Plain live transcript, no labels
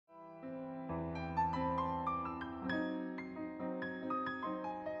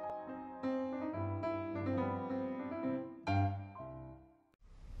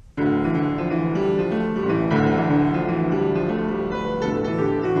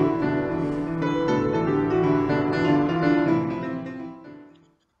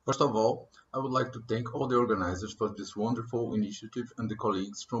First of all, I would like to thank all the organizers for this wonderful initiative and the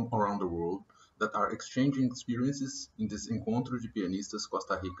colleagues from around the world that are exchanging experiences in this Encontro de Pianistas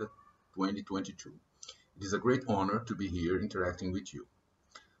Costa Rica 2022. It is a great honor to be here interacting with you.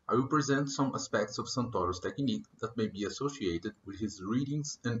 I will present some aspects of Santoro's technique that may be associated with his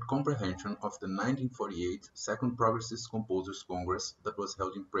readings and comprehension of the 1948 Second Progressist Composers Congress that was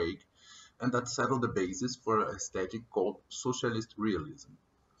held in Prague and that settled the basis for an aesthetic called Socialist Realism.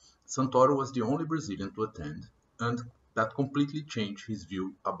 Santoro was the only Brazilian to attend, and that completely changed his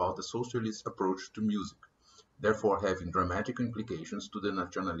view about the socialist approach to music, therefore having dramatic implications to the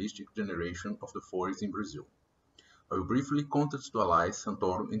nationalistic generation of the 40s in Brazil. I will briefly contextualize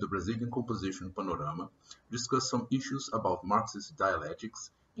Santoro in the Brazilian composition panorama, discuss some issues about Marxist dialectics,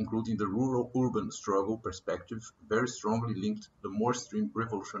 including the rural-urban struggle perspective very strongly linked to the more extreme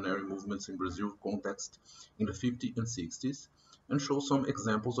revolutionary movements in Brazil context in the 50s and 60s, and show some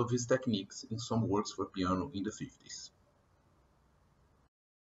examples of his techniques in some works for piano in the 50s.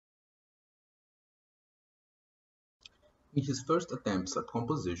 In his first attempts at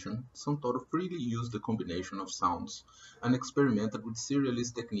composition, Santoro freely used the combination of sounds and experimented with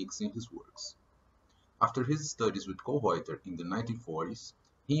serialist techniques in his works. After his studies with Kohlreuter in the 1940s,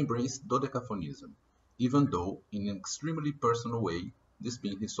 he embraced Dodecaphonism, even though in an extremely personal way, this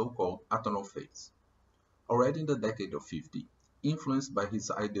being his so-called atonal phase. Already in the decade of 50, influenced by his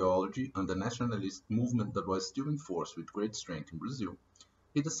ideology and the nationalist movement that was still in force with great strength in Brazil,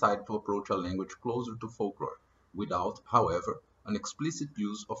 he decided to approach a language closer to folklore, without, however, an explicit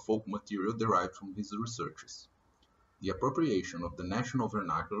use of folk material derived from his researches. The appropriation of the national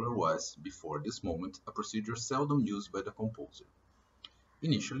vernacular was, before this moment, a procedure seldom used by the composer.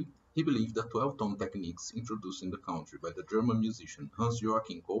 Initially, he believed that 12-tone techniques introduced in the country by the German musician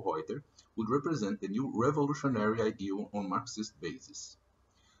Hans-Joachim Kohlreuter would represent the new revolutionary ideal on Marxist basis.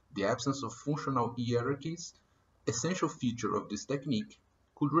 The absence of functional hierarchies, essential feature of this technique,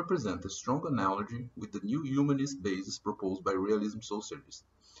 could represent a strong analogy with the new humanist basis proposed by Realism Socialist,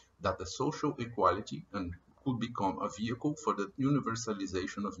 that the social equality and could become a vehicle for the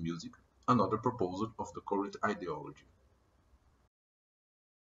universalization of music, another proposal of the current ideology.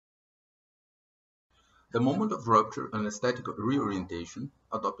 The moment of rupture and aesthetic reorientation,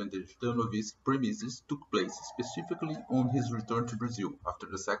 adopting the Stoïanovist premises, took place specifically on his return to Brazil after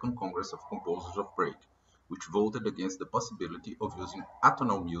the Second Congress of Composers of Prague, which voted against the possibility of using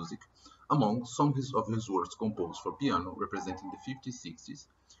atonal music. Among some of his works composed for piano representing the 50s-60s,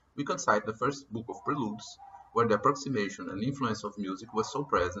 we can cite the first book of Preludes, where the approximation and influence of music was so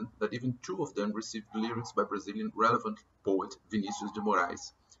present that even two of them received lyrics by Brazilian relevant poet Vinícius de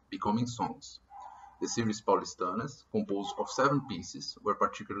Moraes, becoming songs. The series Paulistanas, composed of 7 pieces, where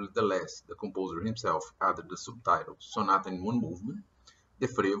particularly the last, the composer himself, added the subtitle Sonata in One Movement, the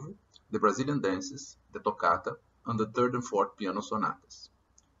Frevo, the Brazilian Dances, the Toccata, and the Third and Fourth Piano Sonatas.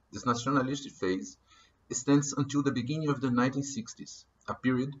 This nationalistic phase extends until the beginning of the 1960s, a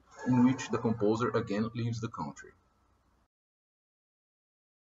period in which the composer again leaves the country.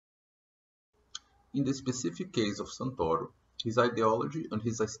 In the specific case of Santoro, his ideology and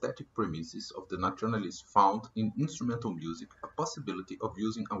his aesthetic premises of the nationalists found in instrumental music a possibility of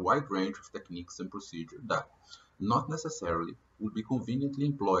using a wide range of techniques and procedures that, not necessarily, would be conveniently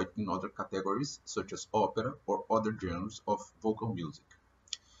employed in other categories such as opera or other genres of vocal music.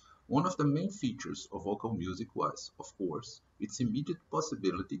 One of the main features of vocal music was, of course, its immediate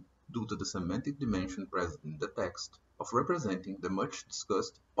possibility, due to the semantic dimension present in the text, of representing the much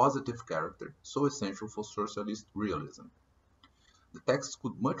discussed positive character so essential for socialist realism. The text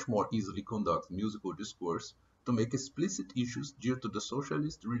could much more easily conduct musical discourse to make explicit issues due to the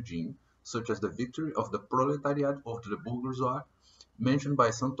socialist regime, such as the victory of the proletariat of the bourgeoisie, mentioned by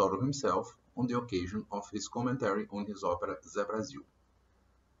Santoro himself on the occasion of his commentary on his opera Zé Brasil.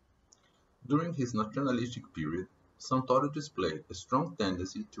 During his nationalistic period, Santoro displayed a strong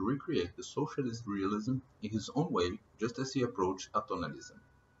tendency to recreate the socialist realism in his own way, just as he approached atonalism.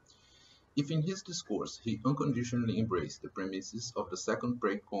 If in his discourse he unconditionally embraced the premises of the Second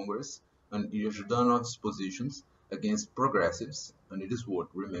Prague Congress and Zhdanov's positions against progressives, and it is worth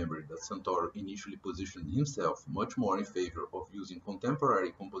remembering that Santoro initially positioned himself much more in favor of using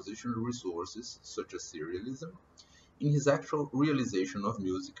contemporary compositional resources such as serialism, in his actual realization of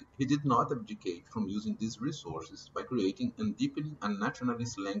music he did not abdicate from using these resources by creating and deepening a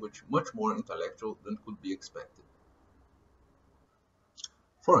nationalist language much more intellectual than could be expected.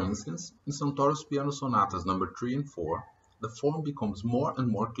 For instance, in Santoro's piano sonatas number 3 and 4, the form becomes more and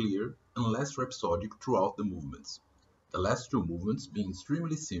more clear and less rhapsodic throughout the movements, the last 2 movements being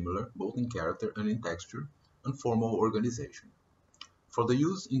extremely similar both in character and in texture and formal organization. For the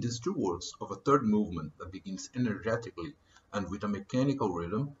use in these two works of a third movement that begins energetically and with a mechanical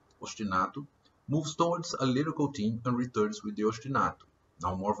rhythm, ostinato, moves towards a lyrical theme and returns with the ostinato,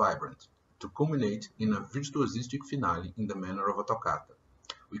 now more vibrant, to culminate in a virtuosistic finale in the manner of a toccata.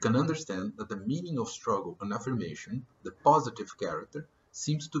 We can understand that the meaning of struggle and affirmation, the positive character,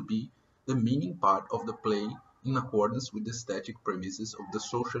 seems to be the meaning part of the play in accordance with the aesthetic premises of the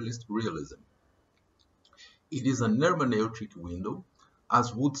socialist realism. It is an hermeneutic window,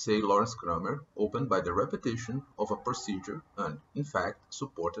 as would say Lawrence Kramer, opened by the repetition of a procedure and, in fact,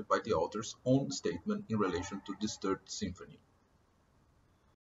 supported by the author's own statement in relation to this third symphony.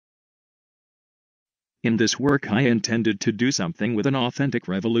 In this work I intended to do something with an authentic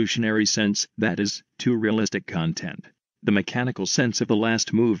revolutionary sense, that is, to realistic content. The mechanical sense of the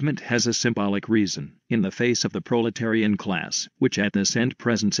last movement has a symbolic reason, in the face of the proletarian class, which at this end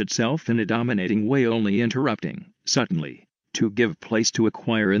presents itself in a dominating way, only interrupting, suddenly, to give place to a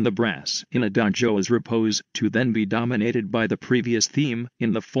choir in the brass, in adagio as repose, to then be dominated by the previous theme,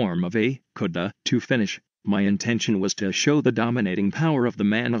 in the form of a coda, to finish. My intention was to show the dominating power of the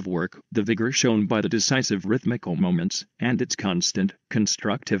man of work, the vigor shown by the decisive rhythmical moments, and its constant,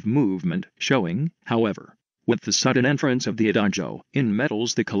 constructive movement, showing, however, with the sudden entrance of the adagio, in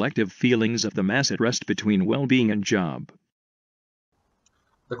metals the collective feelings of the mass at rest between well-being and job.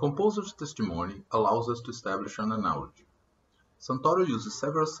 The composer's testimony allows us to establish an analogy. Santoro uses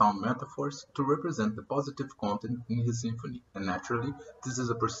several sound metaphors to represent the positive content in his symphony, and naturally, this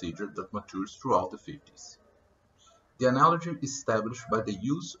is a procedure that matures throughout the 50s. The analogy is established by the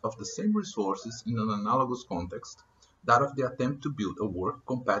use of the same resources in an analogous context, that of the attempt to build a work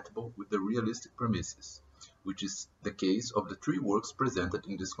compatible with the realistic premises, which is the case of the three works presented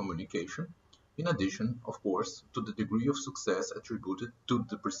in this communication, in addition, of course, to the degree of success attributed to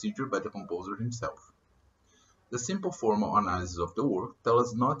the procedure by the composer himself. The simple formal analysis of the work tells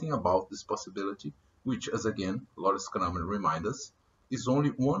us nothing about this possibility, which, as again Lawrence Kramer reminds us, is only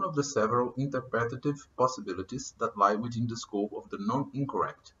one of the several interpretative possibilities that lie within the scope of the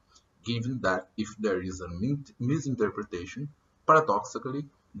non-incorrect, given that if there is a misinterpretation, paradoxically,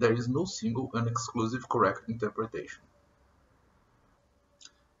 there is no single and exclusive correct interpretation.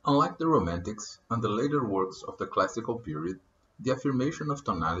 Unlike the Romantics and the later works of the classical period, the affirmation of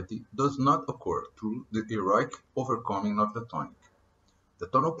tonality does not occur through the heroic overcoming of the tonic. The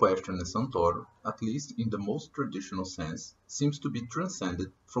tonal question in Santoro, at least in the most traditional sense, seems to be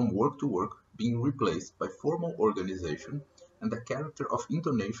transcended from work to work, being replaced by formal organization and the character of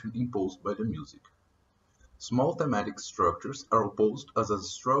intonation imposed by the music. Small thematic structures are opposed as a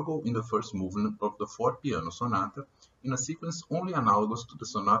struggle in the first movement of the Fourth Piano Sonata in a sequence only analogous to the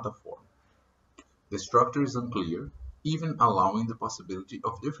sonata form. The structure is unclear, even allowing the possibility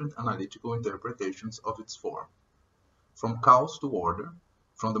of different analytical interpretations of its form. From chaos to order,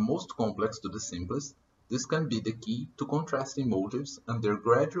 from the most complex to the simplest, this can be the key to contrasting motives and their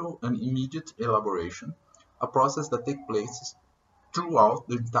gradual and immediate elaboration, a process that takes place throughout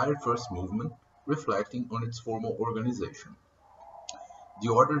the entire first movement, reflecting on its formal organization. The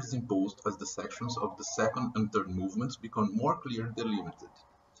order is imposed as the sections of the second and third movements become more clearly delimited.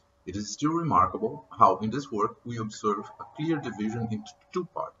 It is still remarkable how in this work we observe a clear division into two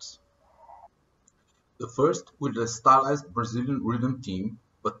parts. The first with a stylized Brazilian rhythm theme,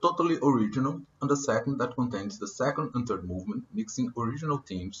 but totally original, and the second that contains the second and third movement, mixing original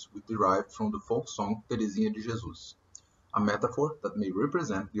themes with derived from the folk song Teresinha de Jesus, a metaphor that may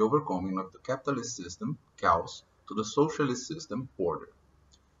represent the overcoming of the capitalist system, chaos, to the socialist system, order.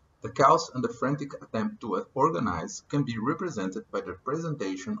 The chaos and the frantic attempt to organize can be represented by the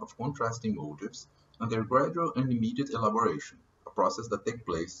presentation of contrasting motives and their gradual and immediate elaboration, a process that takes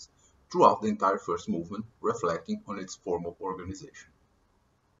place throughout the entire first movement, reflecting on its formal organization.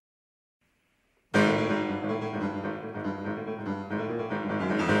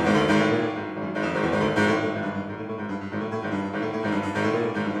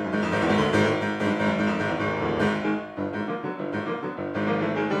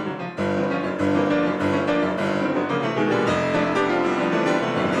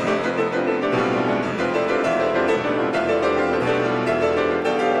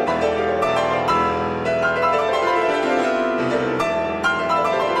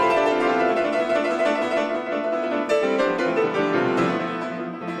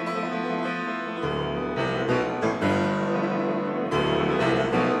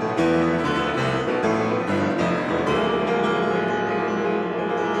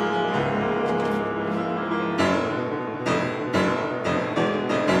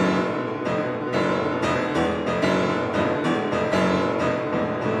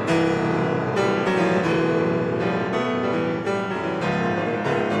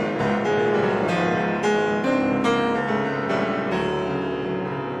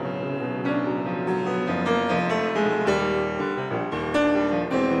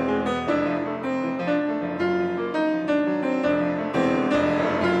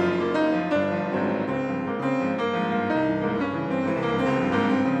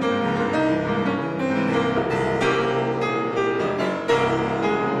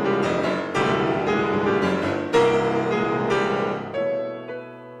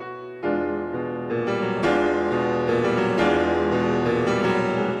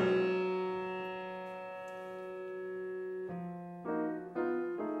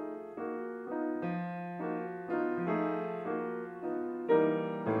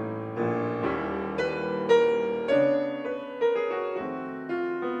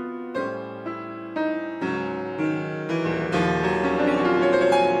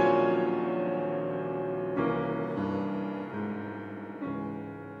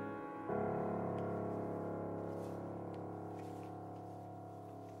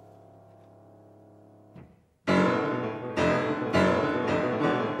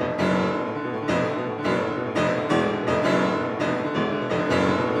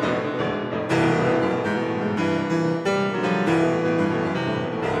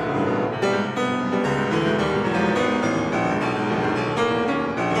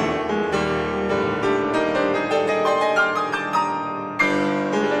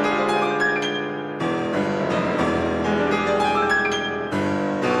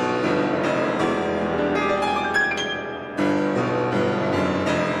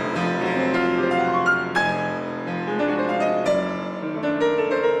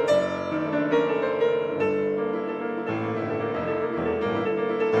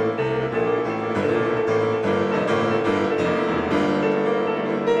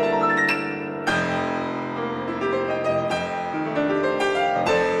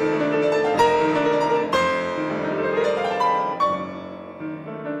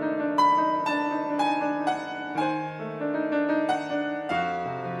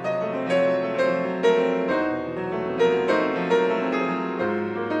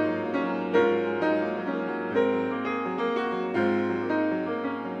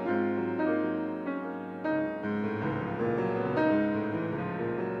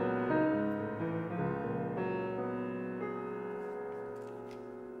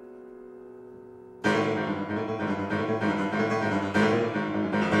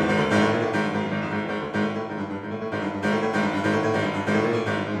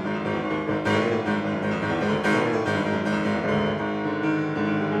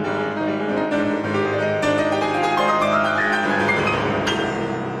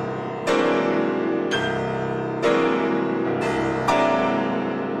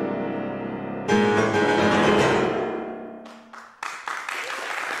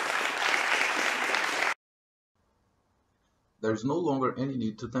 there is no longer any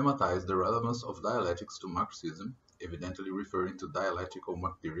need to thematize the relevance of dialectics to Marxism, evidently referring to dialectical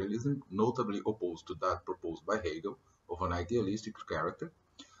materialism, notably opposed to that proposed by Hegel, of an idealistic character,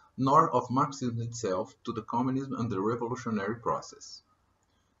 nor of Marxism itself to the communism and the revolutionary process.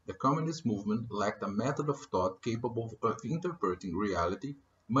 The communist movement lacked a method of thought capable of interpreting reality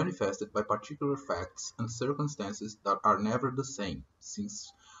manifested by particular facts and circumstances that are never the same,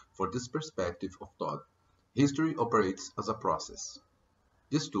 since, for this perspective of thought, history operates as a process.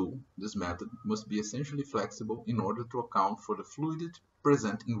 This tool, this method, must be essentially flexible in order to account for the fluidity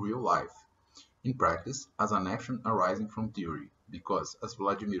present in real life, in practice as an action arising from theory, because, as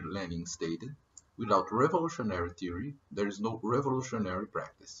Vladimir Lenin stated, without revolutionary theory, there is no revolutionary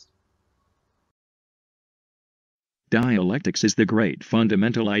practice. Dialectics is the great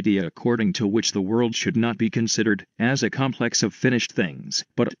fundamental idea according to which the world should not be considered as a complex of finished things,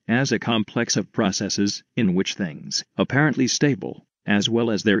 but as a complex of processes, in which things, apparently stable, as well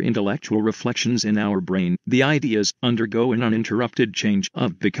as their intellectual reflections in our brain, the ideas, undergo an uninterrupted change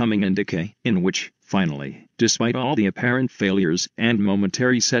of becoming and decay, in which, finally, despite all the apparent failures and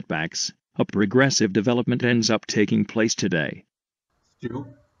momentary setbacks, a progressive development ends up taking place today. Still,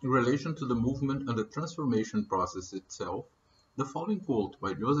 in relation to the movement and the transformation process itself, the following quote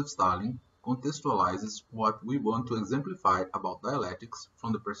by Joseph Stalin contextualizes what we want to exemplify about dialectics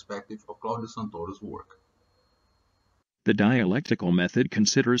from the perspective of Claudio Santoro's work. The dialectical method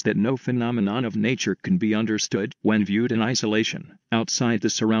considers that no phenomenon of nature can be understood when viewed in isolation, outside the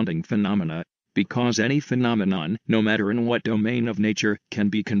surrounding phenomena, because any phenomenon, no matter in what domain of nature, can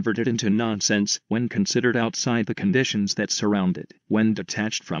be converted into nonsense when considered outside the conditions that surround it, when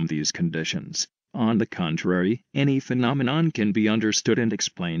detached from these conditions. On the contrary, any phenomenon can be understood and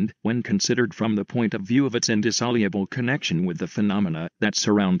explained when considered from the point of view of its indissoluble connection with the phenomena that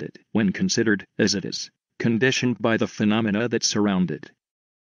surround it, when considered as it is, conditioned by the phenomena that surround it.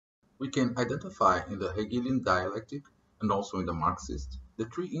 We can identify in the Hegelian dialectic, and also in the Marxist, the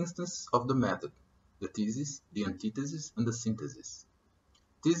three instances of the method: the thesis, the antithesis, and the synthesis.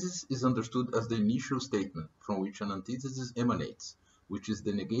 Thesis is understood as the initial statement from which an antithesis emanates, which is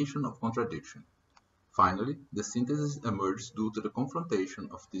the negation of contradiction. Finally, the synthesis emerges due to the confrontation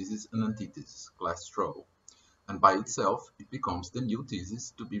of thesis and antithesis, class struggle, and by itself it becomes the new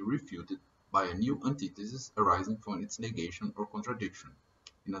thesis to be refuted by a new antithesis arising from its negation or contradiction,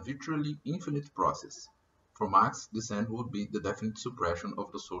 in a virtually infinite process. For Marx, this end would be the definite suppression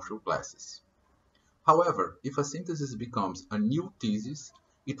of the social classes. However, if a synthesis becomes a new thesis,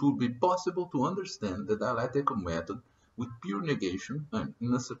 it would be possible to understand the dialectical method with pure negation and,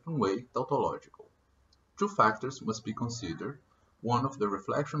 in a certain way, tautological. Two factors must be considered: one of the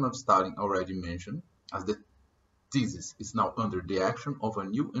reflection of Stalin already mentioned, as the thesis is now under the action of a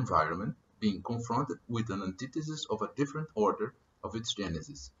new environment, being confronted with an antithesis of a different order of its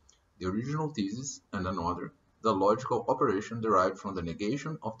genesis, the original thesis, and another, the logical operation derived from the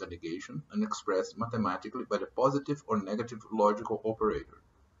negation of the negation and expressed mathematically by the positive or negative logical operator.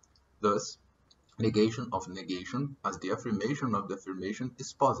 Thus, negation of negation as the affirmation of the affirmation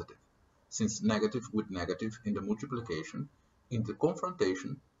is positive, since negative with negative in the multiplication, in the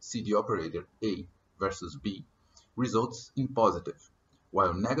confrontation, see the operator A versus B, results in positive,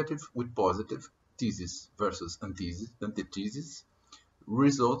 while negative with positive, thesis versus antithesis,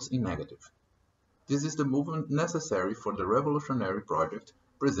 results in negative. This is the movement necessary for the revolutionary project,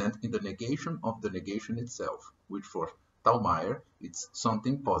 present in the negation of the negation itself, which for Thalmayr is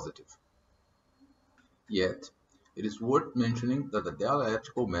something positive. Yet, it is worth mentioning that the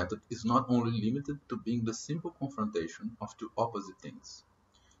dialectical method is not only limited to being the simple confrontation of two opposite things.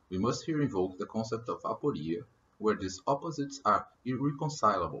 We must here invoke the concept of aporia, where these opposites are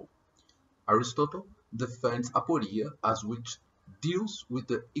irreconcilable. Aristotle defines aporia as which deals with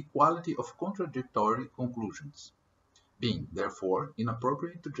the equality of contradictory conclusions, being, therefore,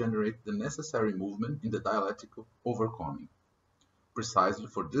 inappropriate to generate the necessary movement in the dialectical overcoming. Precisely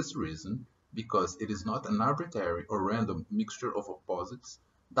for this reason, because it is not an arbitrary or random mixture of opposites,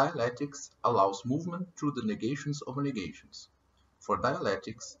 dialectics allows movement through the negations of negations. For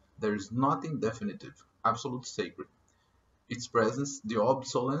dialectics, there is nothing definitive, absolute sacred. Its presence the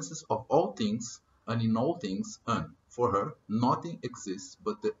obsolescence of all things, and in all things, and, for her, nothing exists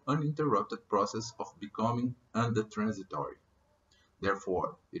but the uninterrupted process of becoming and the transitory.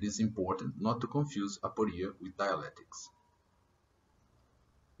 Therefore, it is important not to confuse aporia with dialectics.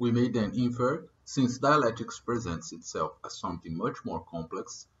 We may then infer, since dialectics presents itself as something much more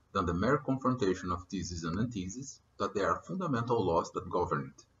complex than the mere confrontation of thesis and antithesis, that there are fundamental laws that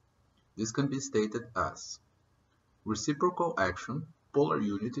govern it. This can be stated as reciprocal action, polar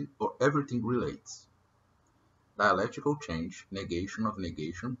unity, or everything relates. dialectical change, negation of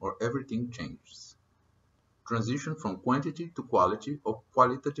negation, or everything changes. Transition from quantity to quality or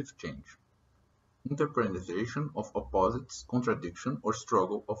qualitative change. Interpretation of opposites, contradiction, or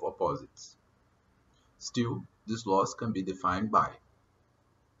struggle of opposites. Still, these laws can be defined by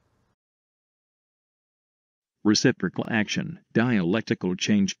reciprocal action, dialectical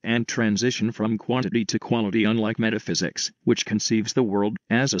change, and transition from quantity to quality. Unlike metaphysics, which conceives the world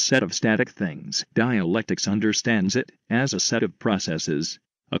as a set of static things, dialectics understands it as a set of processes.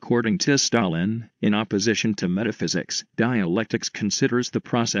 According to Stalin, in opposition to metaphysics, dialectics considers the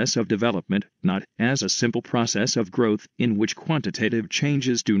process of development not as a simple process of growth in which quantitative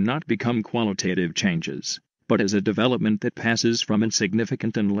changes do not become qualitative changes, but as a development that passes from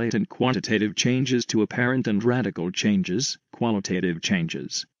insignificant and latent quantitative changes to apparent and radical changes, qualitative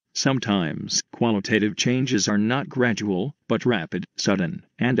changes. Sometimes, qualitative changes are not gradual, but rapid, sudden,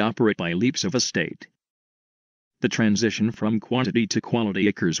 and operate by leaps of a state. The transition from quantity to quality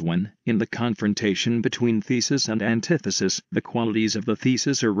occurs when, in the confrontation between thesis and antithesis, the qualities of the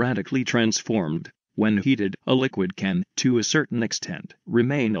thesis are radically transformed. When heated, a liquid can, to a certain extent,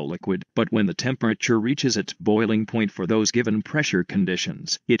 remain a liquid, but when the temperature reaches its boiling point for those given pressure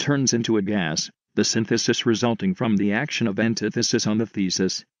conditions, it turns into a gas, the synthesis resulting from the action of antithesis on the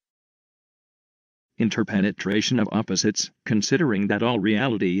thesis. Interpenetration of opposites, considering that all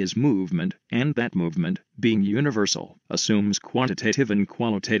reality is movement, and that movement, being universal, assumes quantitative and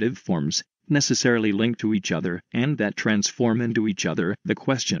qualitative forms, necessarily linked to each other, and that transform into each other. The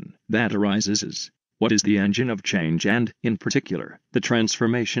question that arises is, what is the engine of change and, in particular, the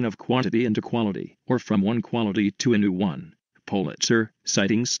transformation of quantity into quality, or from one quality to a new one? Pulitzer,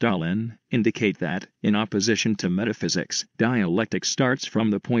 citing Stalin, indicate that, in opposition to metaphysics, dialectics starts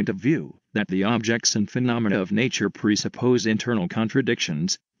from the point of view that the objects and phenomena of nature presuppose internal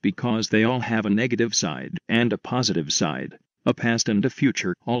contradictions, because they all have a negative side and a positive side. A past and a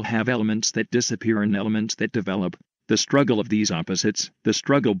future all have elements that disappear and elements that develop. The struggle of these opposites, the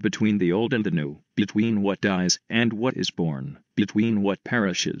struggle between the old and the new, between what dies and what is born, between what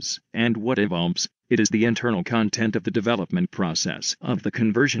perishes and what evolves, it is the internal content of the development process of the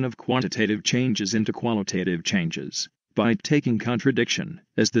conversion of quantitative changes into qualitative changes. By taking contradiction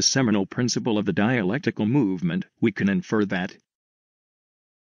as the seminal principle of the dialectical movement, we can infer that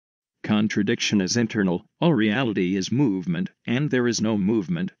contradiction is internal, all reality is movement, and there is no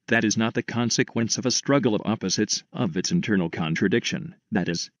movement that is not the consequence of a struggle of opposites, of its internal contradiction, that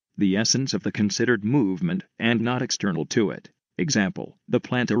is, the essence of the considered movement, and not external to it. Example, the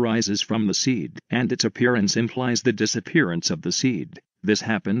plant arises from the seed, and its appearance implies the disappearance of the seed. This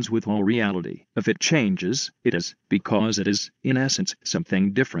happens with all reality. If it changes, it is, because it is, in essence,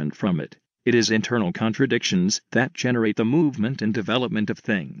 something different from it. It is internal contradictions that generate the movement and development of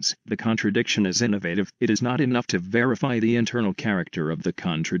things. The contradiction is innovative. It is not enough to verify the internal character of the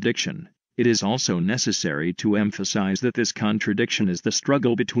contradiction. It is also necessary to emphasize that this contradiction is the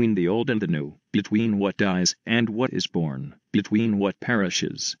struggle between the old and the new, between what dies and what is born, between what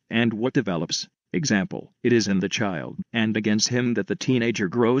perishes and what develops. Example, it is in the child, and against him that the teenager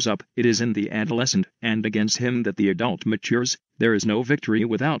grows up. It is in the adolescent, and against him that the adult matures. There is no victory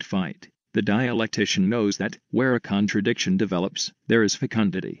without fight. The dialectician knows that, where a contradiction develops, there is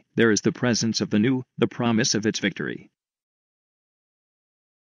fecundity, there is the presence of the new, the promise of its victory.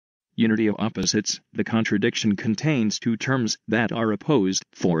 Unity of opposites. The contradiction contains two terms that are opposed.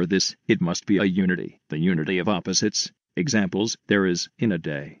 For this, it must be a unity, the unity of opposites. Examples, there is, in a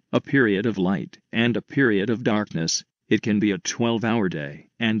day, a period of light, and a period of darkness. It can be a 12-hour day,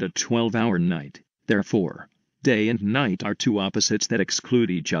 and a 12-hour night. Therefore, day and night are two opposites that exclude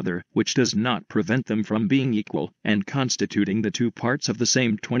each other, which does not prevent them from being equal, and constituting the two parts of the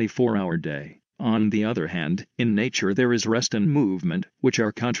same 24-hour day. On the other hand, in nature there is rest and movement, which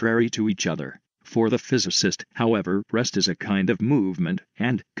are contrary to each other. For the physicist, however, rest is a kind of movement,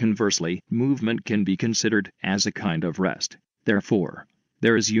 and, conversely, movement can be considered as a kind of rest. Therefore,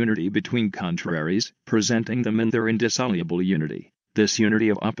 there is unity between contraries, presenting them in their indissoluble unity. This unity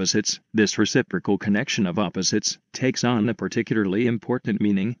of opposites, this reciprocal connection of opposites, takes on a particularly important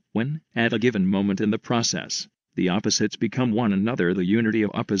meaning when, at a given moment in the process, the opposites become one another. The unity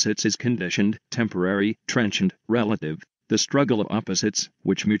of opposites is conditioned, temporary, transient, relative. The struggle of opposites,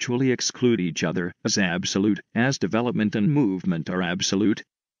 which mutually exclude each other, is absolute, as development and movement are absolute.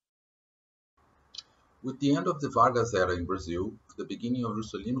 With the end of the Vargas era in Brazil, the beginning of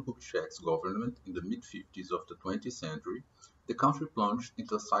Juscelino Kubitschek's government in the mid-50s of the 20th century, the country plunged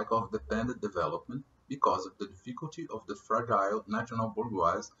into a cycle of dependent development because of the difficulty of the fragile national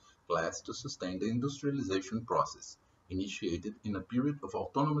bourgeois class to sustain the industrialization process, initiated in a period of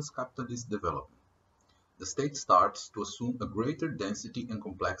autonomous capitalist development. the state starts to assume a greater density and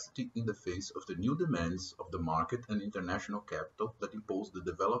complexity in the face of the new demands of the market and international capital that impose the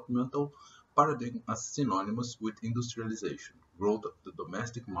developmental paradigm as synonymous with industrialization, growth of the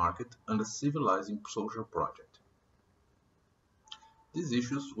domestic market, and a civilizing social project. These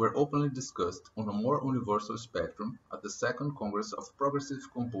issues were openly discussed on a more universal spectrum at the Second Congress of Progressive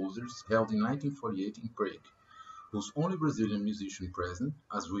Composers held in 1948 in Prague, whose only Brazilian musician present,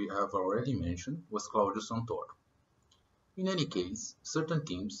 as we have already mentioned, was Claudio Santoro. In any case, certain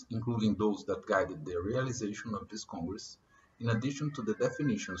themes, including those that guided the realization of this Congress, in addition to the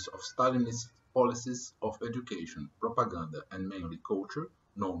definitions of Stalinist policies of education, propaganda, and mainly culture,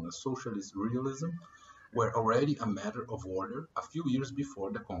 known as socialist realism, were already a matter of order a few years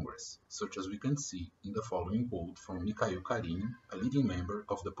before the Congress, such as we can see in the following quote from Mikhail Karenin, a leading member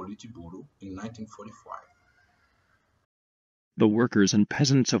of the Politburo in 1945. The workers and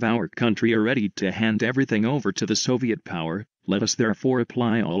peasants of our country are ready to hand everything over to the Soviet power. Let us therefore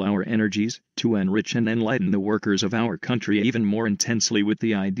apply all our energies to enrich and enlighten the workers of our country even more intensely with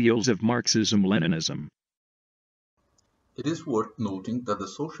the ideals of Marxism-Leninism. It is worth noting that the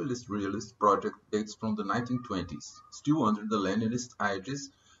socialist realist project dates from the 1920s, still under the Leninist aegis,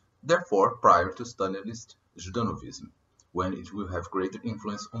 therefore prior to Stalinist Zdanovism, when it will have greater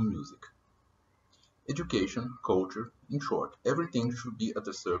influence on music. Education, culture, in short, everything should be at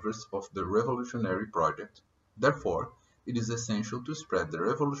the service of the revolutionary project. Therefore, it is essential to spread the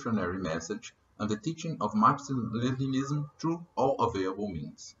revolutionary message and the teaching of Marxism-Leninism through all available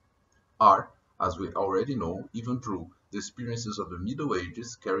means. Art, as we already know, even through the experiences of the Middle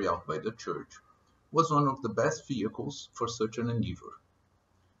Ages carried out by the Church, was one of the best vehicles for such an endeavor.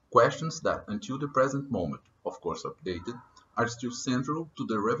 Questions that, until the present moment, of course updated, are still central to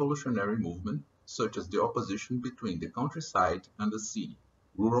the revolutionary movement, such as the opposition between the countryside and the city,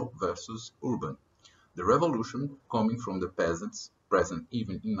 rural versus urban, the revolution coming from the peasants, present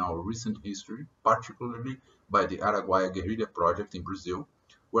even in our recent history, particularly by the Araguaia guerrilla project in Brazil,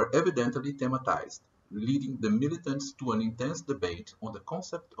 were evidently thematized, leading the militants to an intense debate on the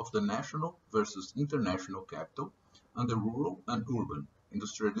concept of the national versus international capital and the rural and urban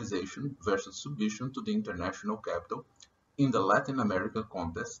industrialization versus submission to the international capital in the Latin American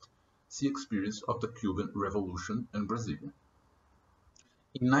context, see experience of the Cuban Revolution and Brazil.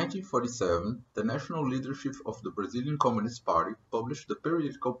 In 1947, the national leadership of the Brazilian Communist Party published the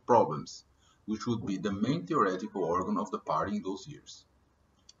periodical Problems, which would be the main theoretical organ of the party in those years.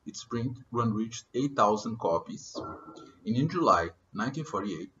 Its print run reached 8,000 copies, and in July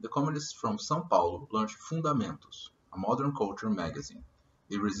 1948, the communists from São Paulo launched Fundamentos, a modern culture magazine.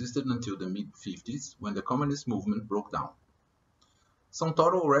 They resisted until the mid-50s, when the communist movement broke down.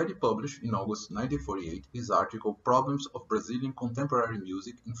 Santoro already published in August 1948 his article Problems of Brazilian Contemporary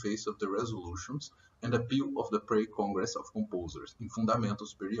Music in Face of the Resolutions and Appeal of the Prague Congress of Composers in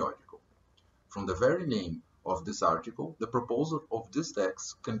Fundamentos periodical. From the very name of this article, the proposal of this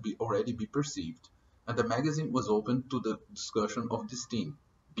text can already be perceived, and the magazine was open to the discussion of this theme,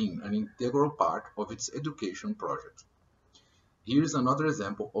 being an integral part of its education project. Here is another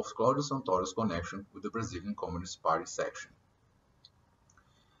example of Claudio Santoro's connection with the Brazilian Communist Party section.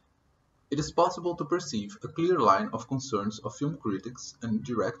 It is possible to perceive a clear line of concerns of film critics and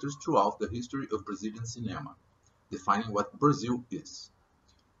directors throughout the history of Brazilian cinema, defining what Brazil is.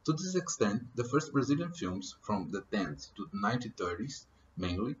 To this extent, the first Brazilian films from the 10th to the 1930s,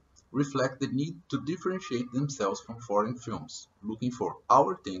 mainly, reflect the need to differentiate themselves from foreign films, looking for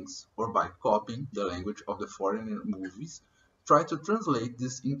our things, or by copying the language of the foreigner movies, try to translate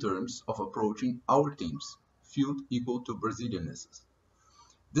this in terms of approaching our themes, field equal to Brazilianism.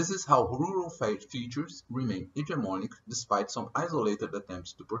 This is how rural features remain hegemonic despite some isolated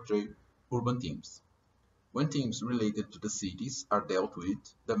attempts to portray urban themes. When themes related to the cities are dealt with,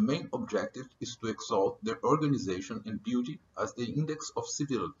 the main objective is to exalt their organization and beauty as the index of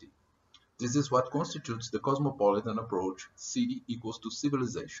civility. This is what constitutes the cosmopolitan approach, city equals to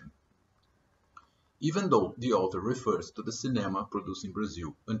civilization. Even though the author refers to the cinema produced in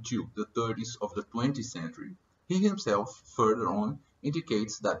Brazil until the 30s of the 20th century, he himself further on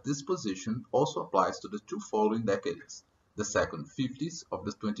indicates that this position also applies to the two following decades, the second 50s of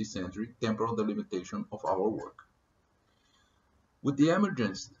the 20th century temporal delimitation of our work. With the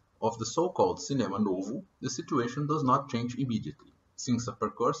emergence of the so-called Cinema Novo, the situation does not change immediately, since a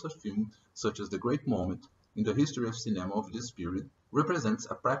precursor film such as The Great Moment in the history of cinema of this period represents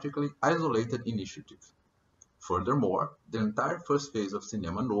a practically isolated initiative. Furthermore, the entire first phase of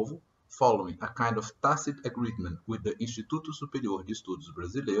Cinema Novo, following a kind of tacit agreement with the Instituto Superior de Estudos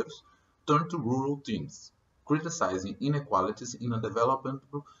Brasileiros, turned to rural themes, criticizing inequalities in a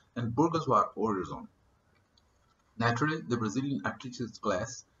developmental and bourgeois horizon. Naturally, the Brazilian artistic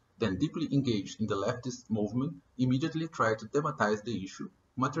class, then deeply engaged in the leftist movement, immediately tried to thematize the issue,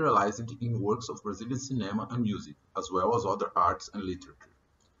 materializing it in works of Brazilian cinema and music, as well as other arts and literature.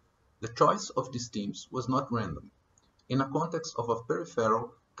 The choice of these themes was not random. In a context of a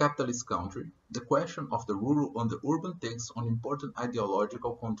peripheral capitalist country, the question of the rural and the urban takes on important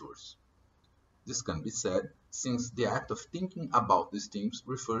ideological contours. This can be said since the act of thinking about these themes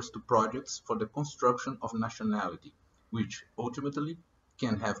refers to projects for the construction of nationality, which ultimately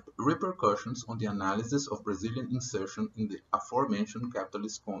can have repercussions on the analysis of Brazilian insertion in the aforementioned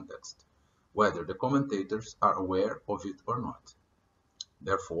capitalist context, whether the commentators are aware of it or not.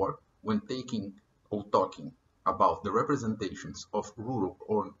 Therefore, when taking or talking about the representations of rural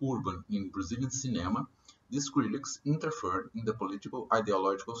or urban in Brazilian cinema, these critics interfered in the political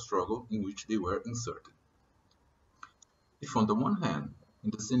ideological struggle in which they were inserted. If on the one hand, in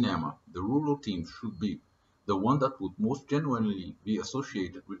the cinema, the rural theme should be the one that would most genuinely be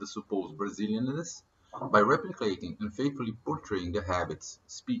associated with the supposed Brazilianness, by replicating and faithfully portraying the habits,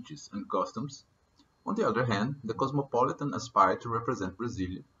 speeches, and customs, on the other hand, the cosmopolitan aspired to represent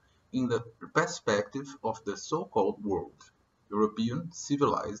Brazil in the perspective of the so-called world, European,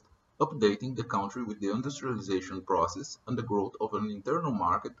 civilized, updating the country with the industrialization process and the growth of an internal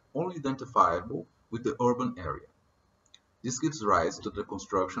market only identifiable with the urban area. This gives rise to the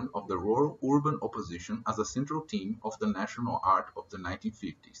construction of the rural-urban opposition as a central theme of the national art of the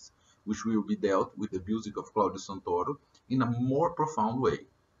 1950s, which will be dealt with the music of Claudio Santoro in a more profound way,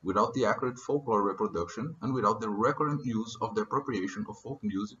 without the accurate folklore reproduction and without the recurrent use of the appropriation of folk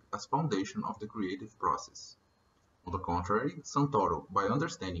music as foundation of the creative process. On the contrary, Santoro, by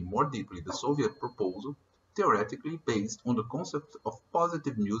understanding more deeply the Soviet proposal, theoretically based on the concept of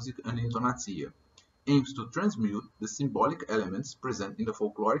positive music and Intonazia, aims to transmute the symbolic elements present in the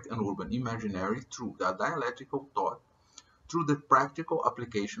folkloric and urban imaginary through the dialectical thought, through the practical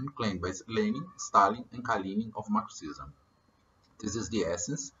application claimed by Lenin, Stalin, and Kalinin of Marxism. This is the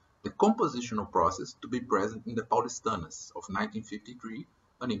essence, the compositional process to be present in the Paulistanas of 1953,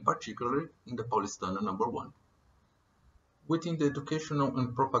 and in particular in the Paulistana No. 1. Within the educational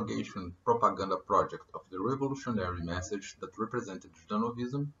and propaganda project of the revolutionary message that represented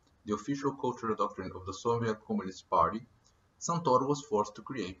Jdanovism, the official cultural doctrine of the Soviet Communist Party, Santoro was forced to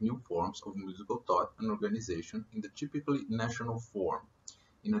create new forms of musical thought and organization in the typically national form,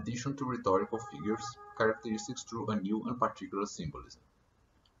 in addition to rhetorical figures, characteristics through a new and particular symbolism.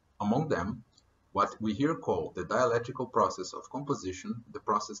 Among them, what we here call the dialectical process of composition, the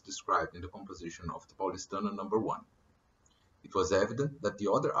process described in the composition of the Paulistana No. 1. It was evident that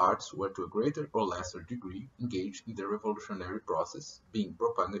the other arts were to a greater or lesser degree engaged in the revolutionary process, being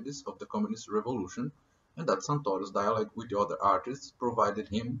propagandists of the communist revolution, and that Santoro's dialogue with the other artists provided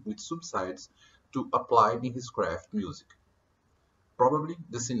him with subsides to apply in his craft music. Probably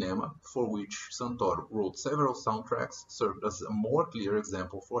the cinema, for which Santoro wrote several soundtracks, served as a more clear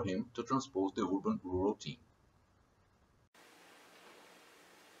example for him to transpose the urban-rural theme.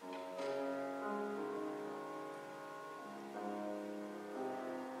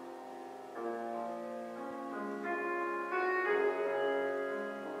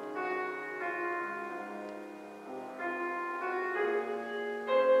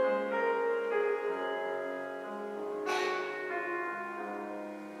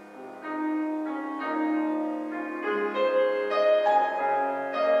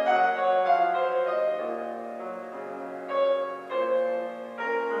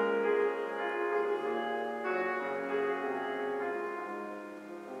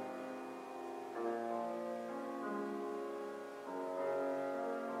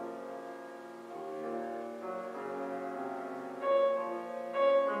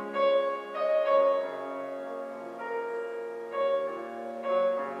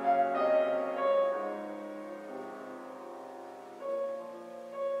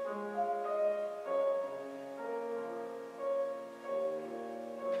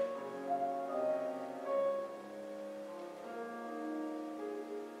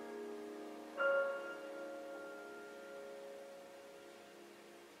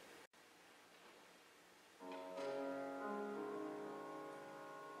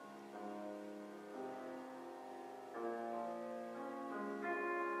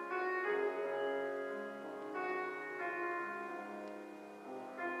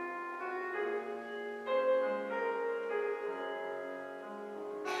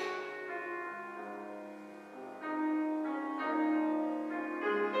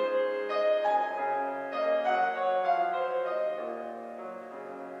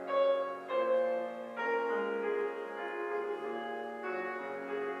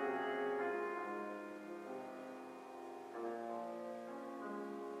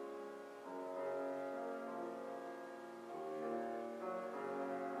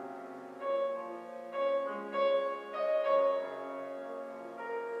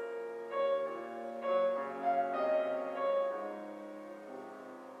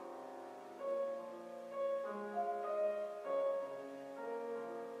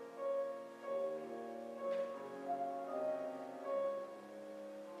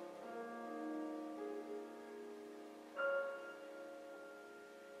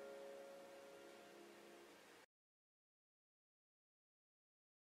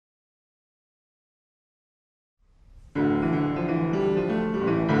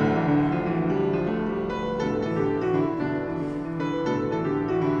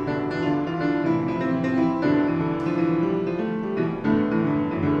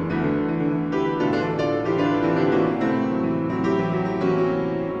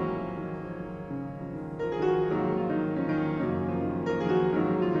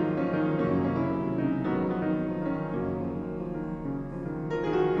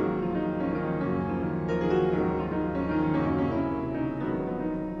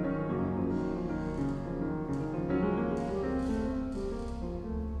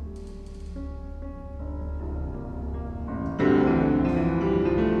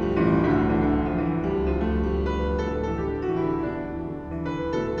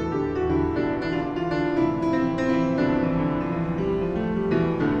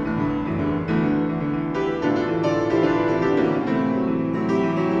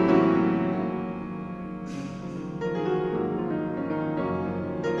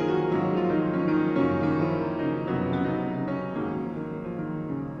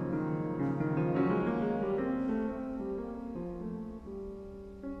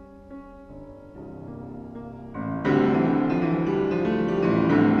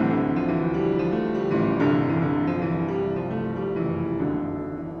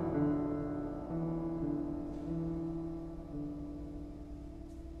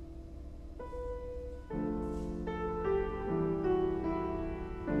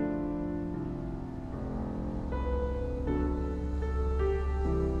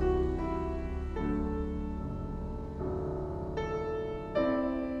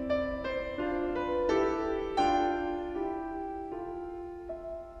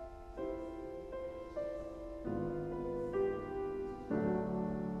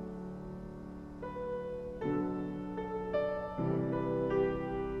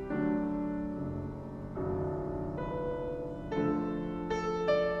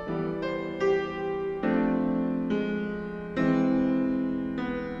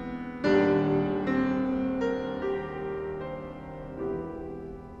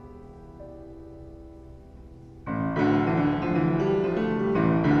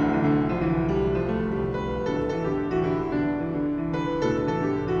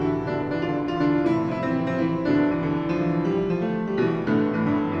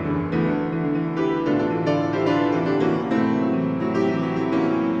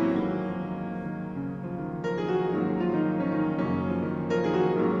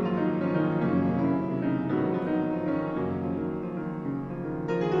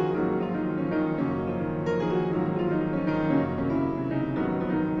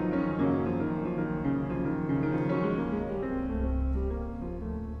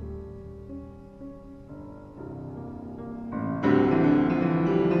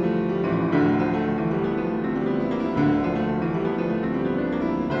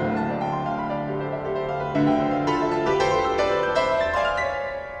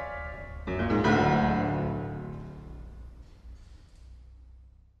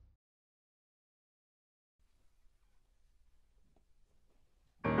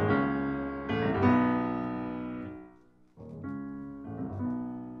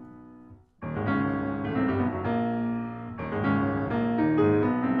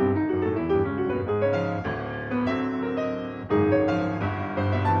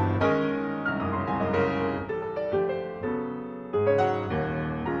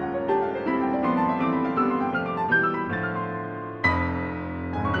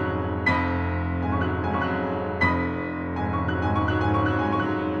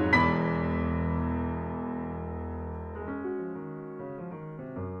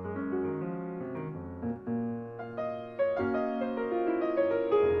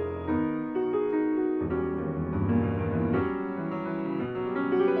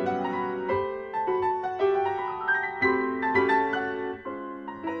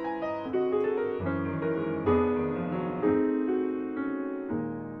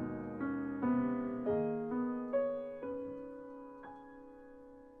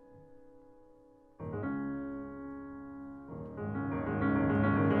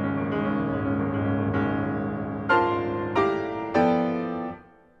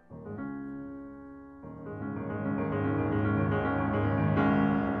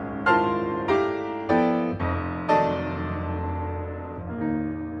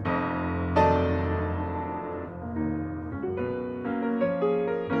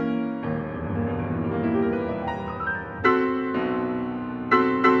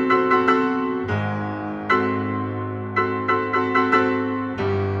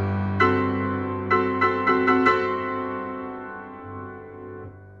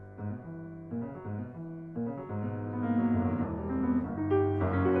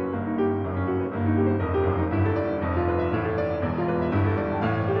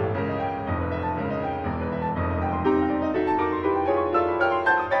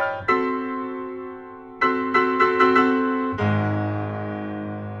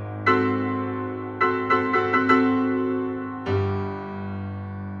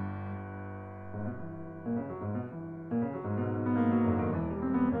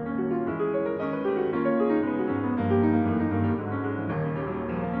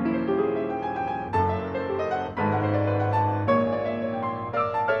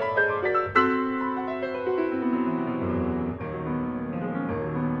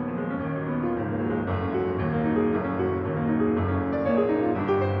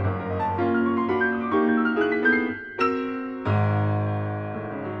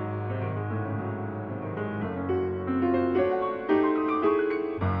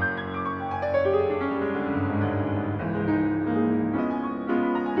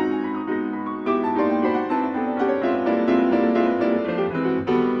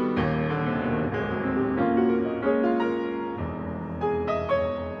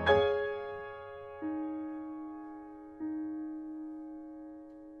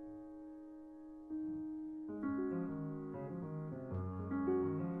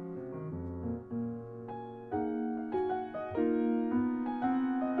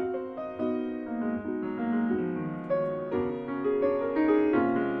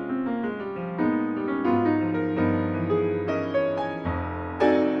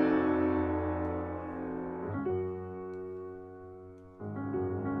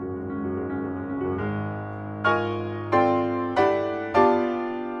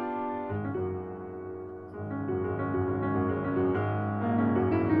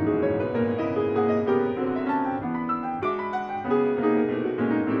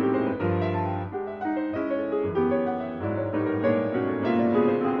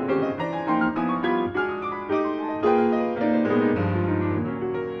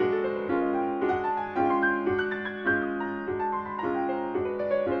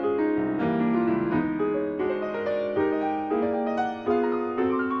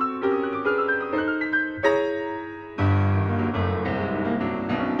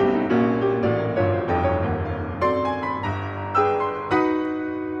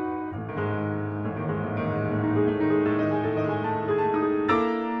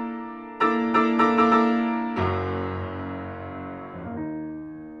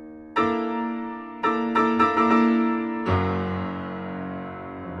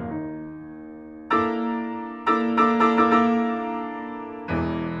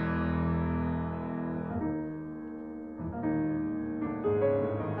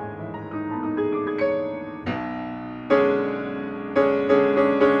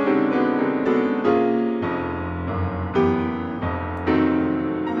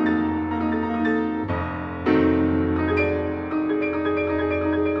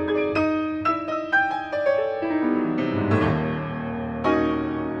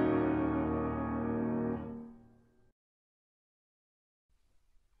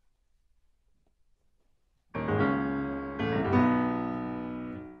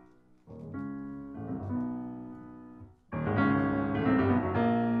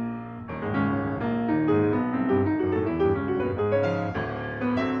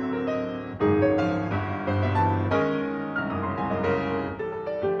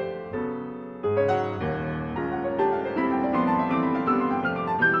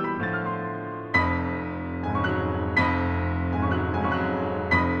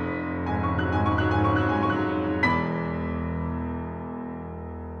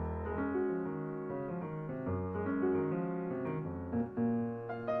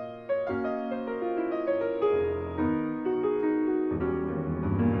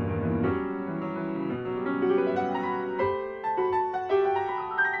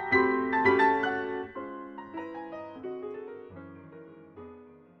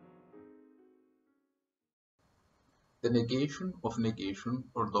 The negation of negation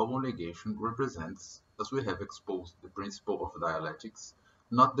or double negation represents, as we have exposed the principle of dialectics,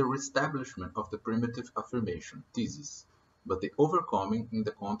 not the reestablishment of the primitive affirmation, thesis, but the overcoming in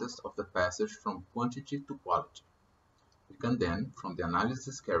the context of the passage from quantity to quality. We can then, from the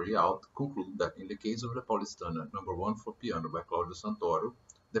analysis carried out, conclude that in the case of the Paulistana No. 1 for piano by Claudio Santoro,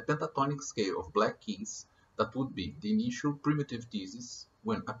 the pentatonic scale of black keys, that would be the initial primitive thesis,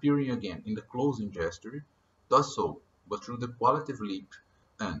 when appearing again in the closing gesture, does so, but through the qualitative leap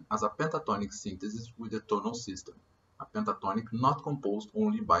and as a pentatonic synthesis with the tonal system, a pentatonic not composed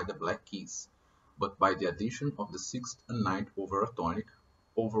only by the black keys, but by the addition of the sixth and ninth over a tonic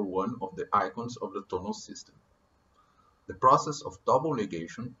over one of the icons of the tonal system. The process of double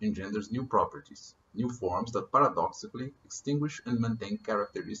negation engenders new properties, new forms that paradoxically extinguish and maintain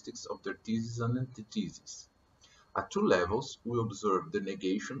characteristics of their thesis and antithesis. At two levels, we observe the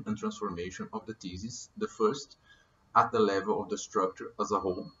negation and transformation of the thesis, the first at the level of the structure as a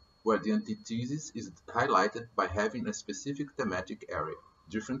whole, where the antithesis is highlighted by having a specific thematic area,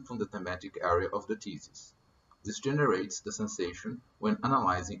 different from the thematic area of the thesis. This generates the sensation, when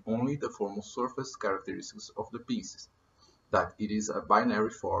analyzing only the formal surface characteristics of the pieces, that it is a binary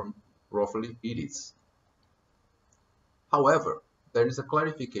form, roughly it is. However, there is a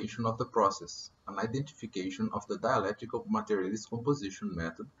clarification of the process, an identification of the dialectical materialist composition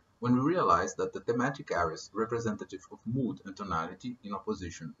method when we realize that the thematic areas representative of mood and tonality in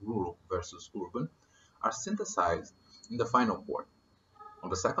opposition rural versus urban are synthesized in the final chord.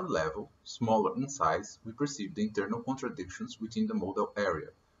 On the second level, smaller in size, we perceive the internal contradictions within the modal area,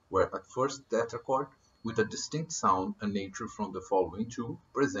 where at first tetrachord, with a distinct sound and nature from the following two,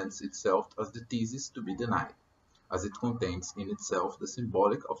 presents itself as the thesis to be denied, as it contains in itself the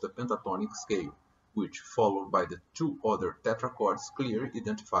symbolic of the pentatonic scale, which, followed by the two other tetrachords clearly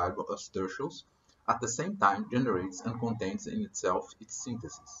identifiable as tertials, at the same time generates and contains in itself its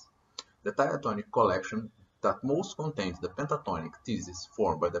synthesis. The diatonic collection that most contains the pentatonic thesis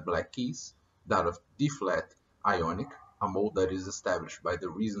formed by the black keys, that of D-flat Ionic, a mode that is established by the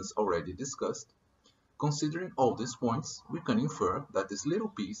reasons already discussed. Considering all these points, we can infer that this little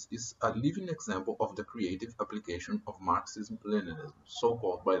piece is a living example of the creative application of Marxism-Leninism, so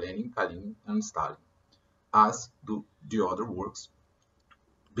called by Lenin, Kalinin, and Stalin, as do the other works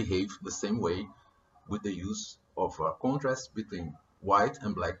behave the same way with the use of a contrast between white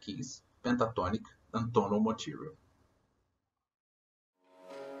and black keys, pentatonic, and tonal material.